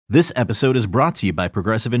This episode is brought to you by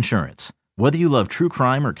Progressive Insurance. Whether you love true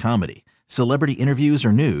crime or comedy, celebrity interviews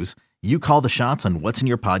or news, you call the shots on what's in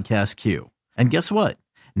your podcast queue. And guess what?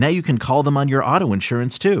 Now you can call them on your auto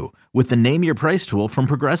insurance too with the Name Your Price tool from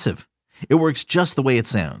Progressive. It works just the way it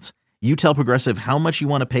sounds. You tell Progressive how much you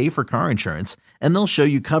want to pay for car insurance, and they'll show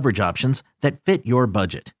you coverage options that fit your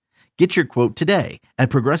budget. Get your quote today at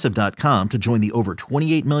Progressive.com to join the over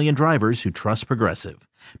 28 million drivers who trust Progressive.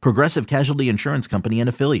 Progressive Casualty Insurance Company and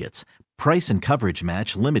Affiliates. Price and coverage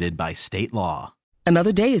match limited by state law.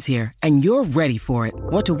 Another day is here, and you're ready for it.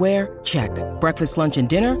 What to wear? Check. Breakfast, lunch, and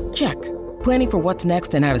dinner? Check. Planning for what's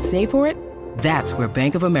next and how to save for it? That's where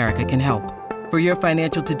Bank of America can help. For your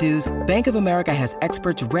financial to-dos, Bank of America has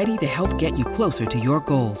experts ready to help get you closer to your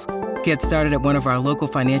goals. Get started at one of our local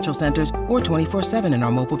financial centers or 24/7 in our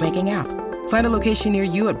mobile banking app. Find a location near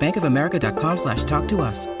you at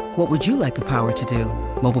bankofamerica.com/talktous. What would you like the power to do?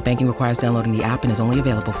 Mobile banking requires downloading the app and is only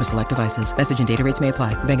available for select devices. Message and data rates may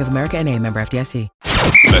apply. Bank of America N.A., member FDIC.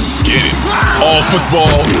 Let's get it. All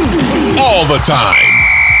football, all the time.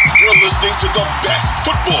 You're listening to the best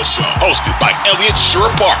football show hosted by Elliott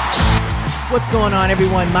Shore-Parks. What's going on,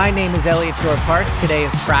 everyone? My name is Elliott Shore-Parks. Today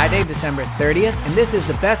is Friday, December 30th, and this is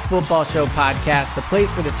the Best Football Show podcast, the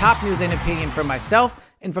place for the top news and opinion from myself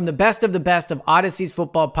and from the best of Odyssey's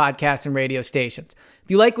football podcasts and radio stations.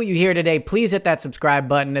 If you like what you hear today, please hit that subscribe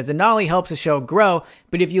button, as it not only helps the show grow,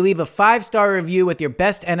 but if you leave a 5-star review with your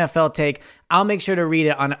best NFL take, I'll make sure to read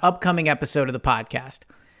it on an upcoming episode of the podcast.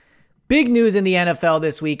 Big news in the NFL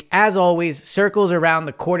this week, as always, circles around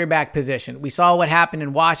the quarterback position. We saw what happened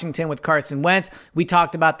in Washington with Carson Wentz. We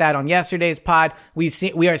talked about that on yesterday's pod. We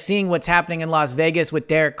are seeing what's happening in Las Vegas with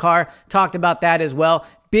Derek Carr. Talked about that as well.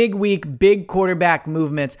 Big week, big quarterback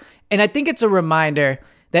movements. And I think it's a reminder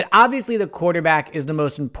that obviously the quarterback is the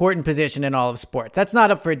most important position in all of sports. That's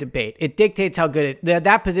not up for debate. It dictates how good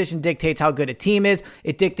that position dictates how good a team is.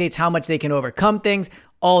 It dictates how much they can overcome things,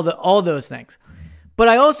 all those things. But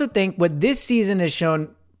I also think what this season has shown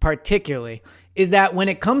particularly is that when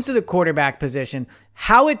it comes to the quarterback position,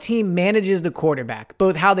 how a team manages the quarterback,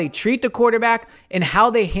 both how they treat the quarterback and how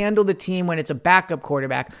they handle the team when it's a backup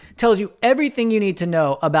quarterback, tells you everything you need to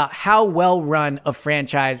know about how well run a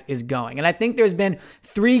franchise is going. And I think there's been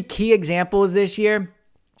 3 key examples this year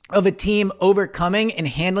of a team overcoming and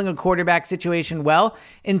handling a quarterback situation well,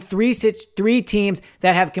 and three teams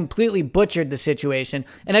that have completely butchered the situation.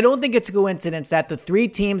 And I don't think it's a coincidence that the 3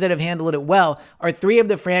 teams that have handled it well are 3 of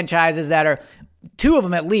the franchises that are, 2 of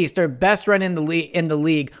them at least, are best run in the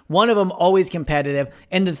league. One of them always competitive.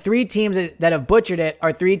 And the 3 teams that have butchered it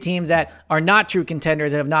are 3 teams that are not true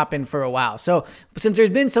contenders and have not been for a while. So since there's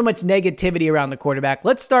been so much negativity around the quarterback,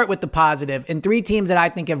 let's start with the positive. And 3 teams that I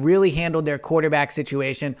think have really handled their quarterback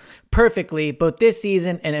situation perfectly, both this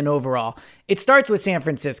season and overall. It starts with San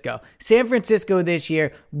Francisco. San Francisco this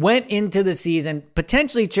year went into the season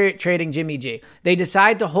potentially trading Jimmy G. They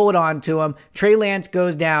decide to hold on to him. Trey Lance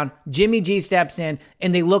goes down. Jimmy G steps in,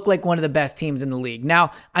 and they look like one of the best teams in the league.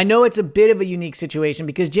 Now, I know it's a bit of a unique situation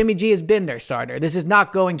because Jimmy G has been their starter. This is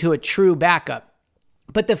not going to a true backup.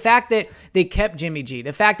 But the fact that they kept Jimmy G,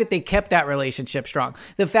 the fact that they kept that relationship strong,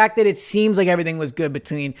 the fact that it seems like everything was good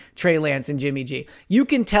between Trey Lance and Jimmy G, you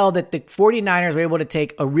can tell that the 49ers were able to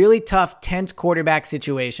take a really tough, tense quarterback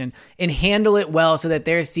situation and handle it well so that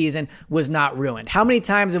their season was not ruined. How many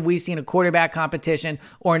times have we seen a quarterback competition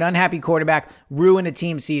or an unhappy quarterback ruin a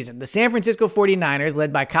team's season? The San Francisco 49ers,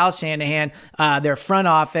 led by Kyle Shanahan, their front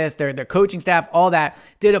office, their coaching staff, all that,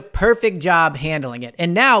 did a perfect job handling it.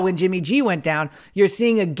 And now when Jimmy G went down, you're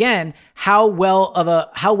seeing again how well of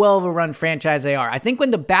a run franchise they are. I think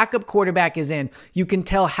when the backup quarterback is in, you can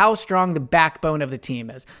tell how strong the backbone of the team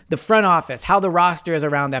is. The front office, how the roster is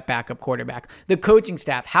around that backup quarterback. The coaching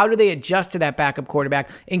staff, how do they adjust to that backup quarterback,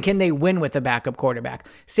 and can they win with a backup quarterback?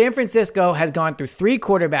 San Francisco has gone through 3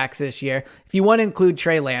 quarterbacks this year. If you want to include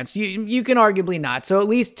Trey Lance, you can arguably not, so at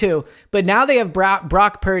least 2. But now they have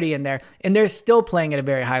Brock Purdy in there, and they're still playing at a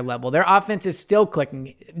very high level. Their offense is still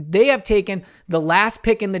clicking. They have taken the last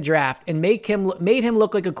pick in the draft and made him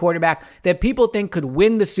look like a quarterback that people think could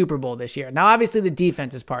win the Super Bowl this year. Now, obviously, the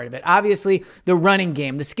defense is part of it. Obviously, the running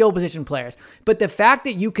game, the skill position players. But the fact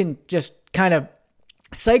that you can just kind of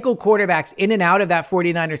cycle quarterbacks in and out of that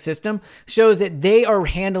 49er system shows that they are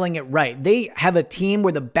handling it right. They have a team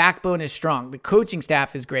where the backbone is strong. The coaching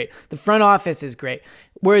staff is great. The front office is great.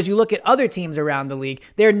 Whereas you look at other teams around the league,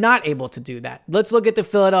 they're not able to do that. Let's look at the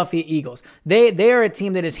Philadelphia Eagles. They are a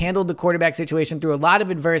team that has handled the quarterback situation through a lot of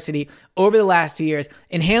adversity over the last 2 years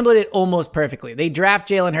and handled it almost perfectly. They draft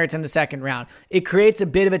Jalen Hurts in the second round. It creates a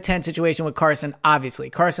bit of a tense situation with Carson, obviously.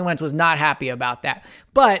 Carson Wentz was not happy about that.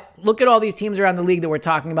 But look at all these teams around the league that we're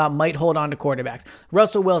talking about might hold on to quarterbacks.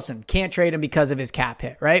 Russell Wilson, can't trade him because of his cap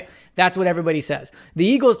hit, right? That's what everybody says. The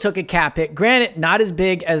Eagles took a cap hit, granted, not as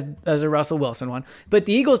big as a Russell Wilson one, but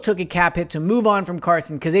the Eagles took a cap hit to move on from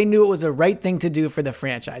Carson because they knew it was the right thing to do for the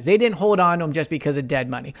franchise. They didn't hold on to him just because of dead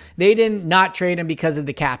money. They didn't not trade him because of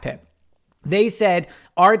the cap hit. They said,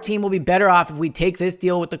 our team will be better off if we take this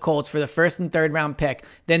deal with the Colts for the first and third round pick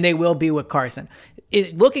than they will be with Carson.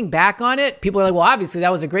 Looking back on it, people are like, well, obviously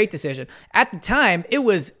that was a great decision. At the time, it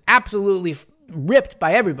was absolutely ripped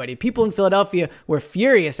by everybody. People in Philadelphia were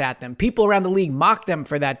furious at them. People around the league mocked them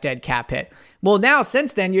for that dead cap hit. Well, now,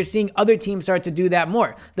 since then, you're seeing other teams start to do that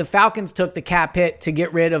more. The Falcons took the cap hit to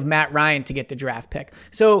get rid of Matt Ryan to get the draft pick.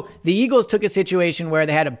 So the Eagles took a situation where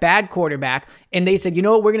they had a bad quarterback, and they said, you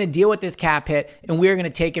know what, we're going to deal with this cap hit, and we're going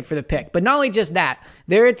to take it for the pick. But not only just that,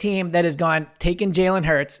 they're a team that has taken Jalen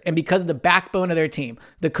Hurts, and because of the backbone of their team,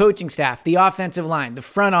 the coaching staff, the offensive line, the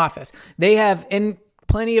front office, they have, and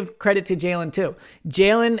plenty of credit to Jalen too.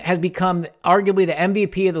 Jalen has become arguably the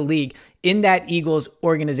MVP of the league in that Eagles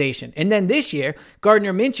organization. And then this year,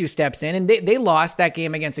 Gardner Minshew steps in, and they lost that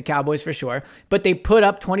game against the Cowboys for sure, but they put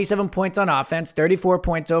up 27 points on offense, 34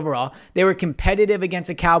 points overall. They were competitive against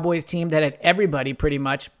a Cowboys team that had everybody pretty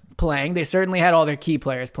much playing. They certainly had all their key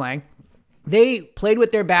players playing. They played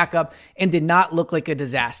with their backup and did not look like a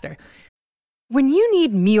disaster. When you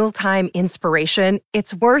need mealtime inspiration,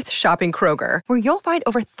 it's worth shopping Kroger, where you'll find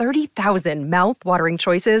over 30,000 mouth-watering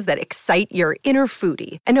choices that excite your inner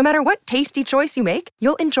foodie. And no matter what tasty choice you make,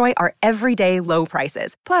 you'll enjoy our everyday low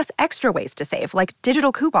prices, plus extra ways to save, like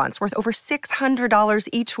digital coupons worth over $600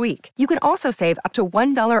 each week. You can also save up to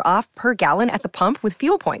 $1 off per gallon at the pump with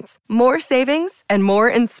fuel points. More savings and more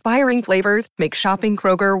inspiring flavors make shopping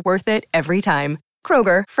Kroger worth it every time.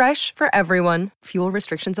 Kroger, fresh for everyone. Fuel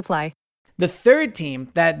restrictions apply. The third team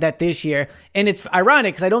that this year, and it's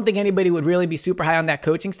ironic because I don't think anybody would really be super high on that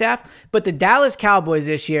coaching staff, but the Dallas Cowboys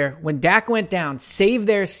this year, when Dak went down, saved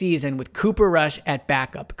their season with Cooper Rush at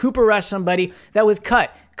backup. Cooper Rush, somebody that was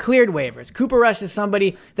cut, cleared waivers. Cooper Rush is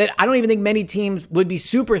somebody that I don't even think many teams would be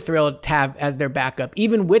super thrilled to have as their backup,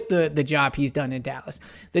 even with the job he's done in Dallas.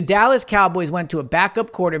 The Dallas Cowboys went to a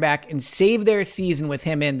backup quarterback and saved their season with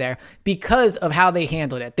him in there because of how they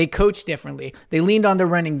handled it. They coached differently. They leaned on the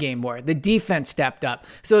running game more. The defense stepped up.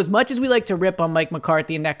 So as much as we like to rip on Mike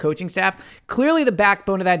McCarthy and that coaching staff, clearly the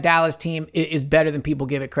backbone of that Dallas team is better than people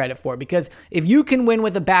give it credit for, because if you can win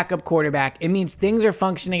with a backup quarterback, it means things are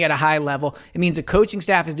functioning at a high level. It means the coaching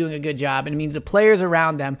staff is doing a good job, and it means the players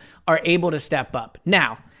around them are able to step up.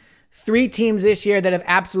 Now, 3 teams this year that have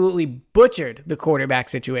absolutely butchered the quarterback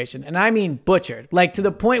situation. And I mean butchered, like to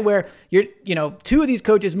the point where 2 of these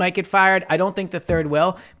coaches might get fired. I don't think the third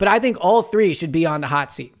will, but I think all 3 should be on the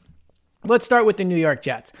hot seat. Let's start with the New York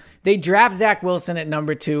Jets. They draft Zach Wilson at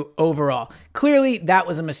number 2 overall. Clearly, that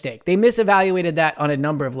was a mistake. They misevaluated that on a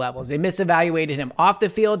number of levels. They misevaluated him off the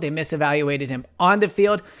field. They misevaluated him on the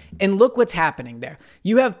field. And look what's happening there.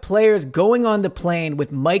 You have players going on the plane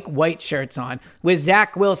with Mike White shirts on, with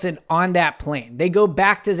Zach Wilson on that plane. They go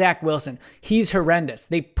back to Zach Wilson. He's horrendous.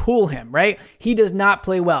 They pull him, right? He does not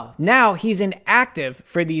play well. Now he's inactive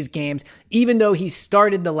for these games, even though he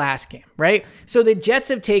started the last game, right? So the Jets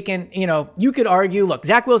have taken, you could argue, look,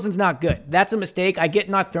 Zach Wilson's not good. That's a mistake. I get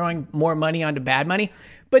not throwing more money onto bad money,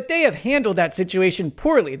 but they have handled that situation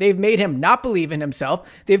poorly. They've made him not believe in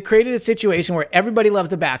himself. They've created a situation where everybody loves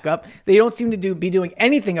the backup. They don't seem to be doing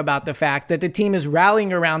anything about the fact that the team is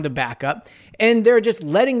rallying around the backup, and they're just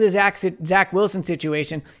letting the Zach Wilson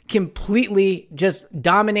situation completely just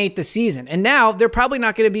dominate the season. And now they're probably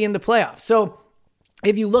not going to be in the playoffs. So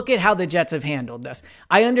if you look at how the Jets have handled this,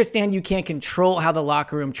 I understand you can't control how the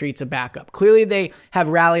locker room treats a backup. Clearly, they have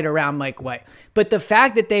rallied around Mike White. But the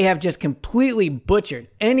fact that they have just completely butchered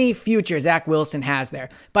any future Zach Wilson has there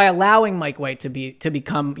by allowing Mike White to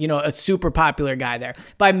become, a super popular guy there,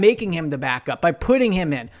 by making him the backup, by putting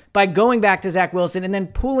him in, by going back to Zach Wilson and then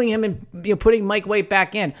pulling him and putting Mike White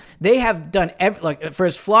back in, they have done for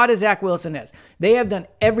as flawed as Zach Wilson is, they have done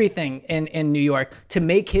everything in New York to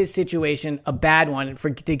make his situation a bad one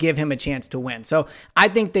to give him a chance to win. So I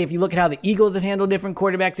think that if you look at how the Eagles have handled different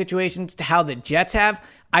quarterback situations to how the Jets have,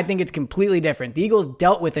 I think it's completely different. The Eagles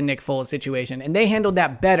dealt with a Nick Foles situation, and they handled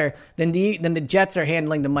that better than the Jets are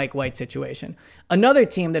handling the Mike White situation. Another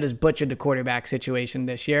team that has butchered the quarterback situation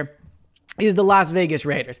this year is the Las Vegas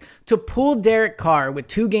Raiders. To pull Derek Carr with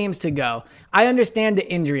 2 games to go, I understand the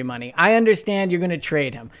injury money. I understand you're going to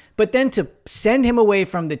trade him. But then to send him away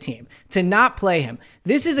from the team, to not play him,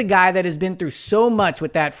 this is a guy that has been through so much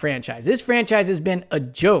with that franchise. This franchise has been a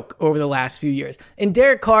joke over the last few years. And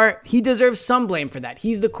Derek Carr, he deserves some blame for that.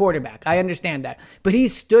 He's the quarterback. I understand that. But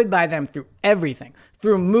he's stood by them through everything,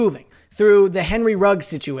 through moving, through the Henry Ruggs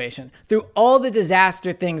situation, through all the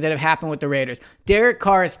disaster things that have happened with the Raiders. Derek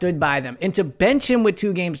Carr stood by them. And to bench him with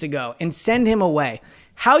 2 games to go and send him away,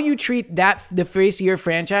 how you treat the face of your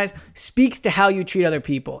franchise speaks to how you treat other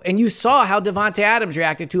people. And you saw how Davante Adams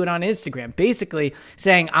reacted to it on Instagram, basically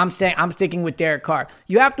saying, I'm sticking with Derek Carr.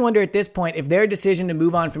 You have to wonder at this point if their decision to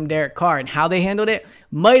move on from Derek Carr and how they handled it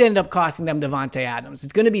might end up costing them Davante Adams.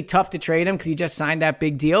 It's going to be tough to trade him because he just signed that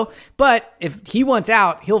big deal. But if he wants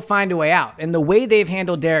out, he'll find a way out. And the way they've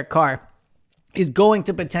handled Derek Carr is going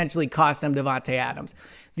to potentially cost them Davante Adams.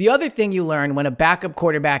 The other thing you learn when a backup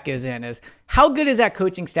quarterback is in is how good is that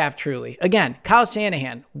coaching staff truly? Again, Kyle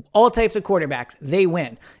Shanahan, all types of quarterbacks, they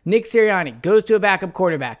win. Nick Sirianni goes to a backup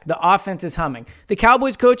quarterback. The offense is humming. The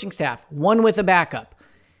Cowboys coaching staff won with a backup.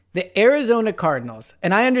 The Arizona Cardinals,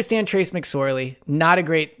 and I understand Trace McSorley, not a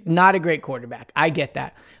great quarterback. I get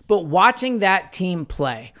that. But watching that team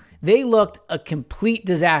play, they looked a complete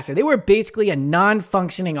disaster. They were basically a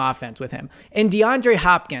non-functioning offense with him. And DeAndre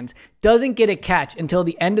Hopkins doesn't get a catch until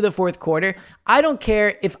the end of the 4th quarter. I don't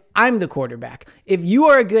care if I'm the quarterback. If you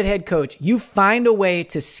are a good head coach, you find a way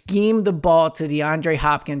to scheme the ball to DeAndre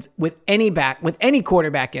Hopkins with any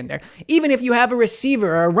quarterback in there. Even if you have a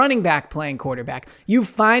receiver or a running back playing quarterback, you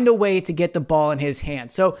find a way to get the ball in his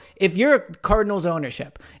hand. So if you're Cardinals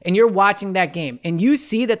ownership and you're watching that game and you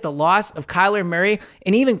see that the loss of Kyler Murray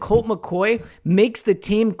and even Colt McCoy makes the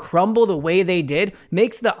team crumble the way they did,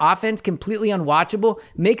 makes the offense completely unwatchable,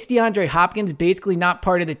 makes DeAndre Hopkins basically not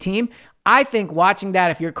part of the team, I think watching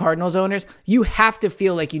that, if you're Cardinals owners, you have to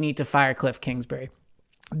feel like you need to fire Cliff Kingsbury.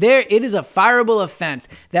 It is a fireable offense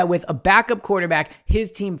that with a backup quarterback,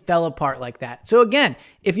 his team fell apart like that. So again,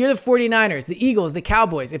 if you're the 49ers, the Eagles, the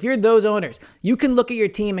Cowboys, if you're those owners, you can look at your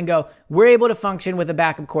team and go, we're able to function with a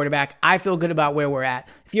backup quarterback. I feel good about where we're at.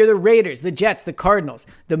 If you're the Raiders, the Jets, the Cardinals,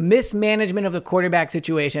 the mismanagement of the quarterback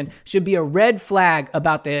situation should be a red flag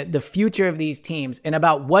about the future of these teams and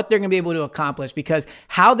about what they're going to be able to accomplish, because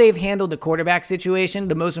how they've handled the quarterback situation,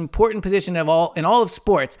 the most important position in all of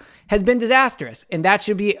sports, has been disastrous. And that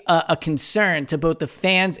should be a concern to both the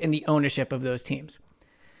fans and the ownership of those teams.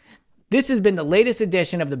 This has been the latest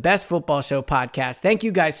edition of the Best Football Show podcast. Thank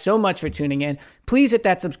you guys so much for tuning in. Please hit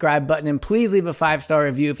that subscribe button and please leave a 5-star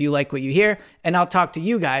review if you like what you hear. And I'll talk to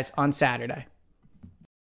you guys on Saturday.